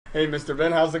Hey, Mr.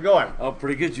 Ben, how's it going? Oh,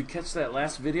 pretty good. Did you catch that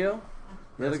last video?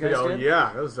 The other Last guys video, did?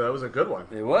 yeah, that was a good one.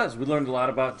 It was. We learned a lot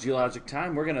about geologic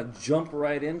time. We're going to jump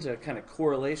right into kind of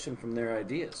correlation from their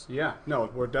ideas. Yeah, no,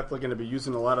 we're definitely going to be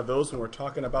using a lot of those when we're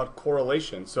talking about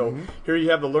correlation. So here you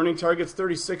have the learning targets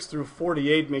 36 through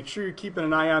 48. Make sure you're keeping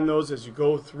an eye on those as you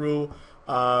go through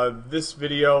this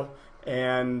video.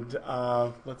 And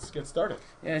let's get started.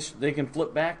 Yeah, they can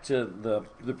flip back to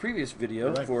the previous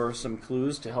video for some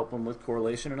clues to help them with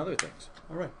correlation and other things.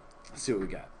 All right. Let's see what we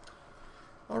got.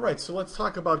 All right, so let's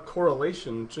talk about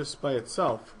correlation just by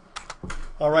itself.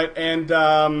 All right, and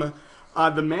the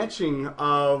matching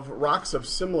of rocks of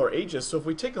similar ages. So if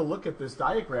we take a look at this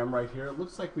diagram right here, it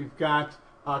looks like we've got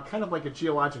kind of like a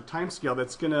geologic timescale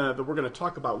that we're gonna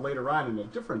talk about later on in a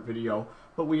different video.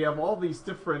 But we have all these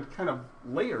different kind of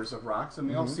layers of rocks, and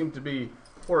they all seem to be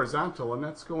horizontal, and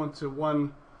that's going to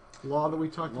one law that we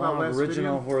talked about last video.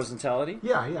 Original horizontality?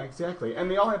 Yeah, exactly.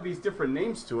 And they all have these different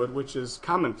names to it, which is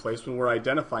commonplace when we're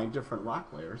identifying different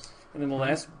rock layers. And in the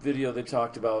last video, they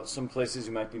talked about some places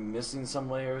you might be missing some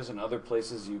layers, and other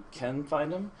places you can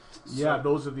find them. Yeah,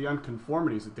 those are the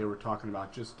unconformities that they were talking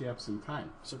about, just gaps in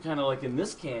time. So kind of like in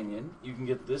this canyon, you can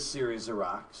get this series of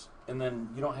rocks, and then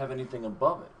you don't have anything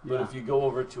above it. But if you go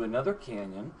over to another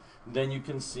canyon, then you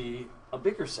can see a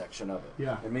bigger section of it.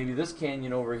 Yeah. And maybe this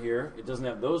canyon over here, it doesn't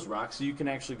have those rocks, so you can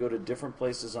actually go to different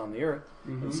places on the earth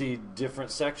and see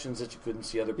different sections that you couldn't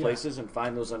see other places and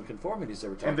find those unconformities that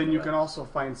we're talking about. And then you can also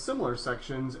find similar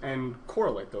sections and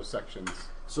correlate those sections.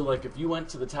 So like if you went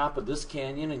to the top of this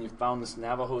canyon and you found this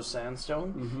Navajo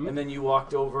sandstone, and then you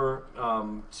walked over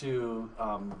to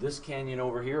this canyon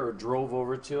over here, or drove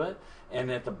over to it, and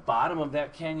at the bottom of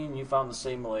that canyon you found the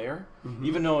same layer,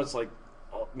 even though it's like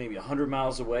maybe 100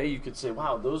 miles away, you could say,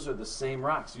 wow, those are the same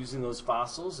rocks, using those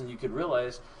fossils, and you could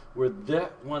realize where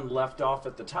that one left off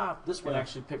at the top, this one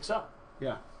actually picks up.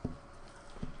 Yeah.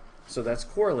 So that's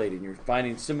correlating. You're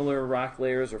finding similar rock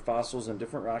layers or fossils in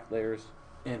different rock layers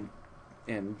and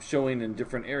showing in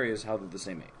different areas how they're the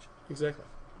same age. Exactly.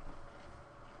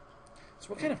 So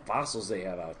what kind of fossils they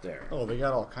have out there? Oh, they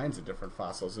got all kinds of different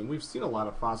fossils, and we've seen a lot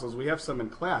of fossils. We have some in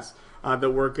class that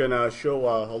we're going to show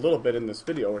a little bit in this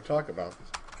video we're talking about.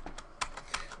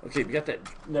 Okay, we got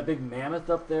that big mammoth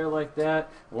up there like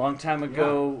that. A long time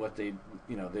ago, what they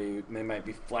might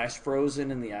be flash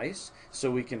frozen in the ice, so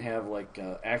we can have like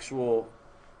actual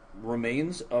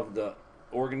remains of the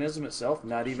organism itself,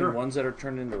 not even ones that are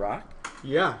turned into rock.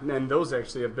 Yeah, and those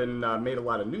actually have been made a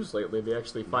lot of news lately. They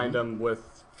actually find them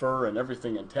with fur and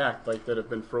everything intact, like that have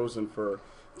been frozen for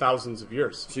thousands of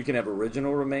years. So you can have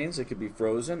original remains that could be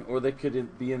frozen, or they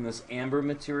could be in this amber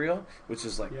material, which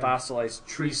is like fossilized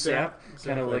tree sap,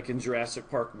 kind of like in Jurassic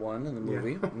Park 1 in the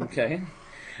movie. Okay.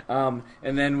 And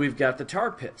then we've got the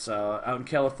tar pits. Out in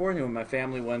California, when my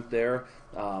family went there,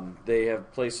 they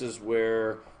have places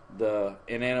where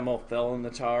an animal fell in the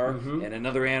tar, and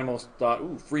another animal thought,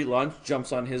 ooh, free lunch,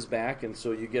 jumps on his back, and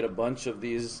so you get a bunch of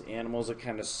these animals that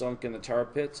kind of sunk in the tar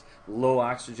pits, low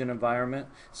oxygen environment,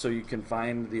 so you can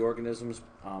find the organisms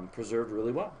preserved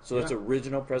really well. So that's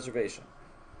original preservation.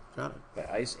 Got it.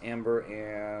 By ice, amber,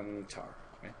 and tar.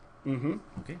 Right?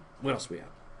 Okay. What else we have?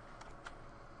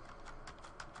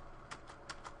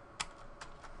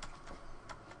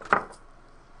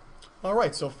 All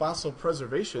right, so fossil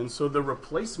preservation, so the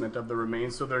replacement of the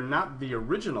remains, so they're not the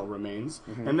original remains,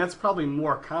 and that's probably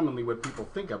more commonly what people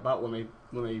think about when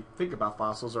they think about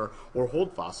fossils or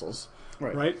hold fossils,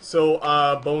 right? So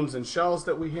bones and shells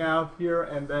that we have here,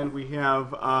 and then we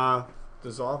have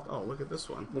dissolved. Oh, look at this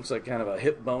one. Looks like kind of a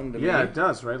hip bone to me. Yeah, it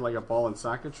does, right? Like a ball and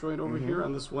socket joint over here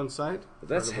on this one side. But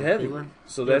that's heavy.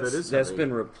 So that's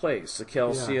been replaced. The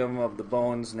calcium of the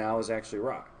bones now is actually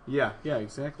rock. Yeah,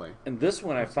 exactly. And this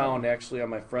one I found actually on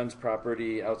my friend's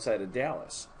property outside of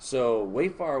Dallas. So way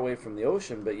far away from the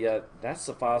ocean, but yet that's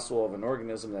the fossil of an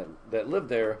organism that lived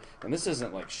there. And this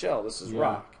isn't like shell, this is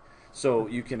rock. So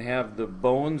you can have the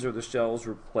bones or the shells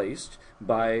replaced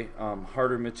by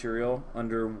harder material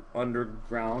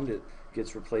underground. It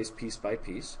gets replaced piece by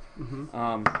piece. You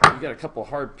got a couple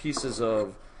hard pieces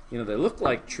of, they look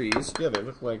like trees. Yeah, they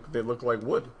look like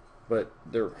wood. But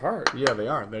they're hard. Yeah, they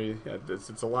are.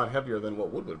 It's a lot heavier than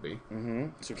what wood would be.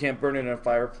 So you can't burn it in a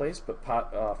fireplace, but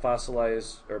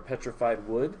fossilized or petrified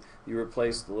wood, you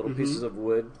replace the little pieces of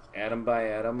wood, atom by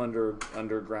atom,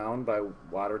 underground by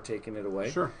water taking it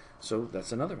away. Sure. So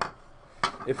that's another one.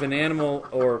 If an animal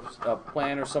or a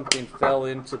plant or something fell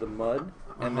into the mud,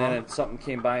 and then something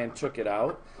came by and took it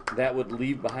out, that would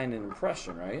leave behind an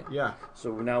impression, right? Yeah.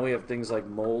 So now we have things like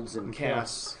molds and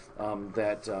casts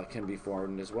that can be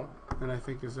formed as well. And I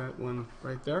think, is that one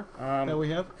right there that we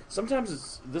have?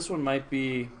 Sometimes this one might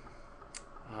be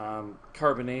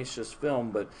carbonaceous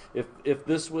film, but if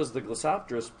this was the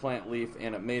Glossopteris plant leaf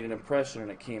and it made an impression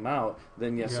and it came out,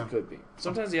 then yes, it could be.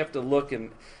 Sometimes you have to look,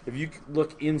 and if you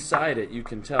look inside it, you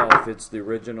can tell if it's the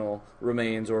original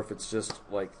remains or if it's just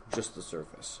the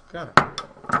surface. Got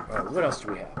it. What else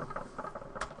do we have?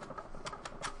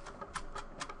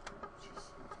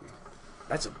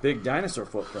 That's a big dinosaur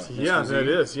footprint. Yeah, that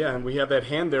is. Yeah, and we have that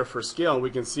hand there for scale. We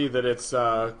can see that it's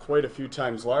quite a few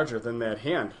times larger than that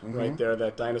hand right there,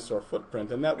 that dinosaur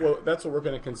footprint. And that's what we're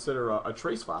going to consider a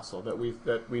trace fossil, that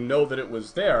we know that it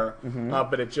was there,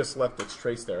 but it just left its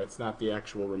trace there. It's not the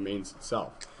actual remains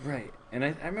itself. Right. And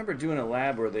I remember doing a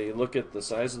lab where they look at the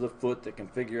size of the foot, they can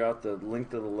figure out the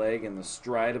length of the leg and the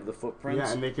stride of the footprints.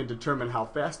 Yeah, and they can determine how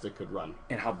fast it could run.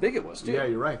 And how big it was, too. Yeah,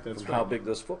 you're right. That's right. How big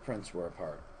those footprints were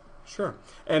apart. Sure.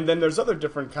 And then there's other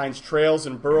different kinds, trails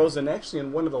and burrows. And actually,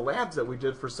 in one of the labs that we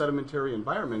did for sedimentary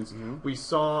environments, we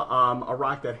saw a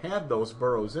rock that had those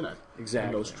burrows in it. Exactly.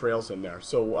 And those trails in there.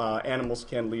 So animals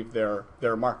can leave their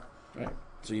mark. Right.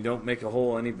 So you don't make a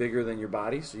hole any bigger than your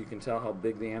body, so you can tell how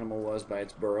big the animal was by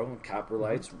its burrow. And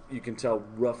coprolites, you can tell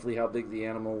roughly how big the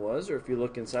animal was, or if you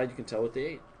look inside, you can tell what they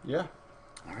ate. Yeah.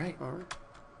 All right. All right.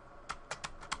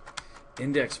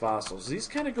 Index fossils. These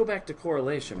kind of go back to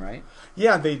correlation, right?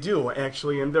 Yeah, they do,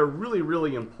 actually, and they're really,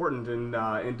 really important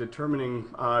in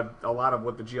determining a lot of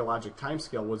what the geologic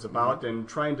timescale was about and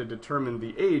trying to determine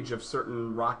the age of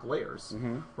certain rock layers,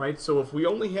 right? So if we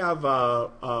only have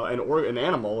an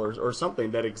animal or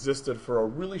something that existed for a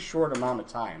really short amount of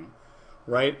time,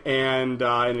 right, and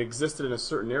it existed in a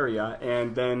certain area,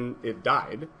 and then it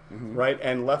died, right,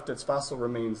 and left its fossil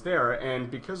remains there,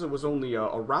 and because it was only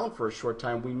around for a short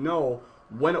time, we know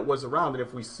when it was around, and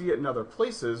if we see it in other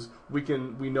places, we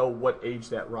know what age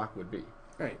that rock would be.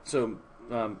 Right. So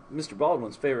Mr.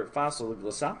 Baldwin's favorite fossil, the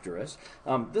Glossopteris,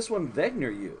 this one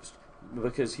Wegener used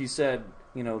because he said,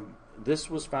 this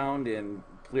was found in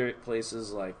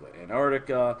places like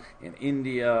Antarctica, in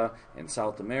India, and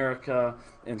South America,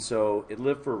 and so it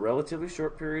lived for a relatively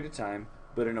short period of time,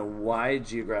 but in a wide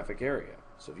geographic area.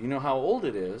 So if you know how old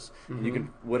it is, and you can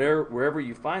wherever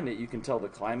you find it, you can tell the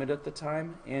climate at the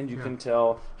time, and you can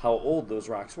tell how old those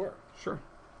rocks were. Sure.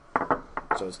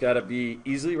 So it's got to be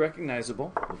easily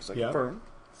recognizable. Looks like a fern.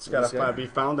 It's got to be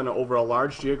found over a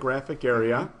large geographic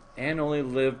area. And only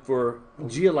live for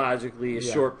geologically a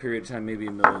short period of time, maybe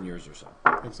 1 million years or so.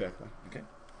 Exactly. Okay.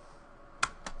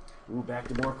 Ooh, back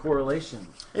to more correlation.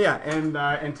 Yeah,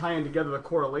 and tying together the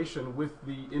correlation with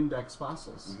the index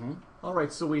fossils. All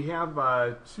right, so we have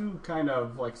two kind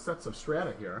of sets of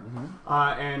strata here,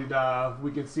 and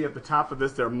we can see at the top of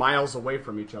this they're miles away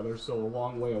from each other, so a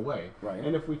long way away. Right.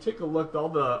 And if we take a look, all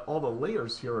the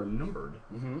layers here are numbered,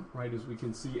 right, as we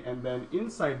can see, and then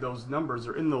inside those numbers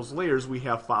or in those layers we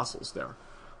have fossils there.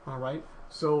 All right.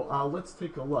 So let's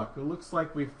take a look. It looks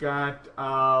like we've got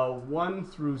 1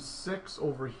 through 6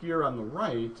 over here on the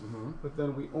right, but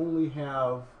then we only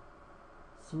have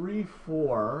 3,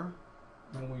 4,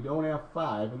 and we don't have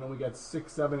 5, and then we got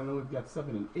 6, 7, and then we've got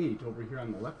 7 and 8 over here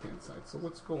on the left-hand side. So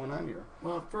what's going on here?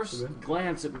 Well, at first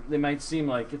glance, they might seem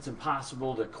like it's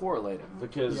impossible to correlate them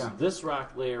because this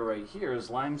rock layer right here is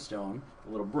limestone,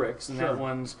 the little bricks, and that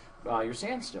one's your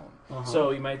sandstone.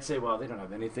 So you might say, well, they don't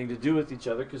have anything to do with each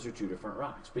other because they're two different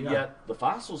rocks. But yet the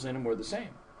fossils in them were the same.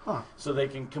 So they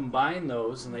can combine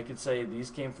those and they could say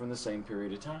these came from the same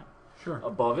period of time. Sure.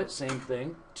 Above it, same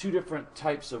thing. Two different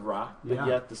types of rock, but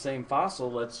yet the same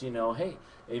fossil lets you know, hey,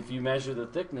 if you measure the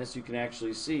thickness, you can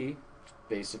actually see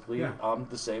basically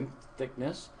the same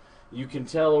thickness. You can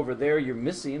tell over there you're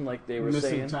missing, like they were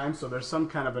saying. Missing time, so there's some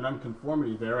kind of an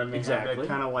unconformity there, and they have that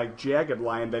kind of jagged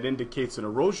line that indicates an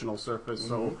erosional surface,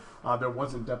 so there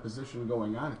wasn't deposition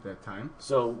going on at that time.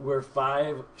 So where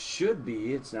 5 should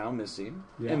be, it's now missing.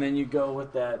 And then you go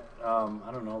with that,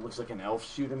 I don't know, it looks like an elf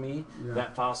shoe to me,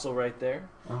 that fossil right there.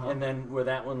 And then where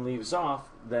that one leaves off,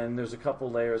 then there's a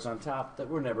couple layers on top that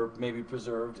were never maybe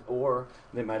preserved, or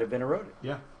they might have been eroded.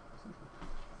 Yeah.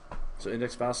 So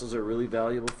index fossils are really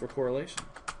valuable for correlation.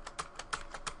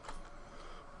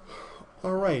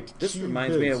 All right. This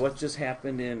reminds me of what just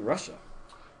happened in Russia.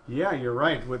 Yeah, you're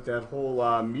right, with that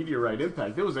whole meteorite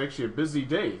impact. It was actually a busy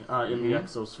day in the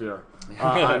exosphere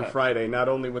on Friday, not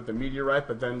only with the meteorite,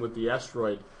 but then with the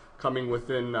asteroid coming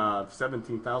within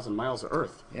 17,000 miles of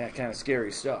Earth. Yeah, kind of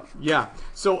scary stuff. Yeah.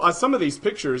 So some of these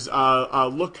pictures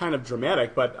look kind of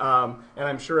dramatic, but and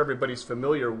I'm sure everybody's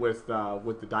familiar with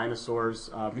the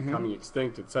dinosaurs becoming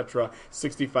extinct, etc.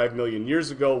 65 million years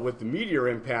ago with the meteor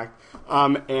impact,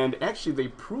 and actually they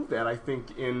proved that I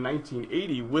think in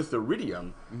 1980 with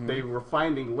iridium. they were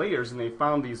finding layers, and they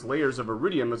found these layers of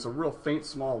iridium. It's a real faint,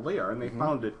 small layer, and they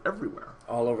found it everywhere.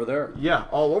 All over there. Yeah,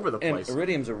 all over the place. And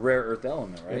iridium's a rare earth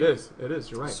element, right? It is.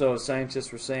 You're right. So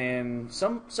scientists were saying,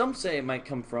 some say it might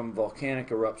come from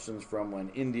volcanic eruptions from when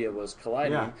India was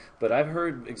colliding, but I've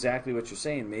heard exactly what you're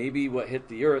saying. Maybe what hit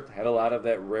the Earth had a lot of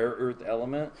that rare earth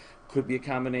element. Could be a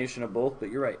combination of both, but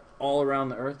you're right. All around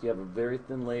the Earth, you have a very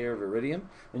thin layer of iridium,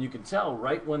 and you can tell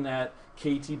right when that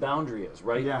KT boundary is,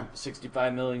 right?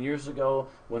 65 million years ago,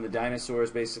 when the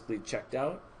dinosaurs basically checked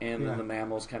out, and then the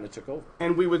mammals kind of took over.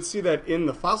 And we would see that in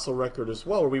the fossil record as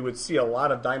well, where we would see a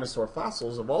lot of dinosaur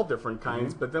fossils of all different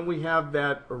kinds, but then we have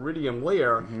that iridium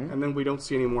layer, and then we don't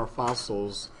see any more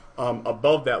fossils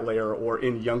above that layer or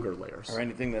in younger layers. Or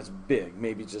anything that's big,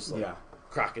 maybe just like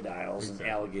crocodiles and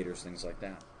alligators, things like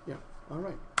that. Yeah, all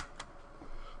right.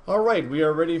 All right, we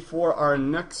are ready for our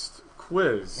next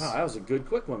quiz. Wow, that was a good,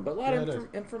 quick one, but a lot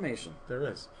of information.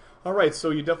 There is. All right,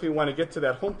 so you definitely want to get to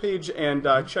that homepage and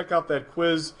check out that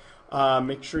quiz.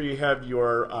 Make sure you have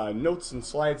your notes and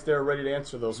slides there ready to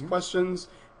answer those questions,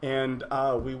 and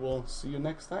we will see you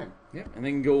next time. Yeah, and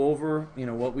then go over,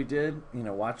 what we did.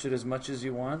 Watch it as much as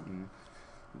you want, and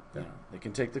they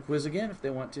can take the quiz again if they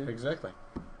want to. Exactly.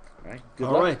 All right. Good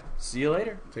luck. All right. See you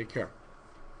later. Take care.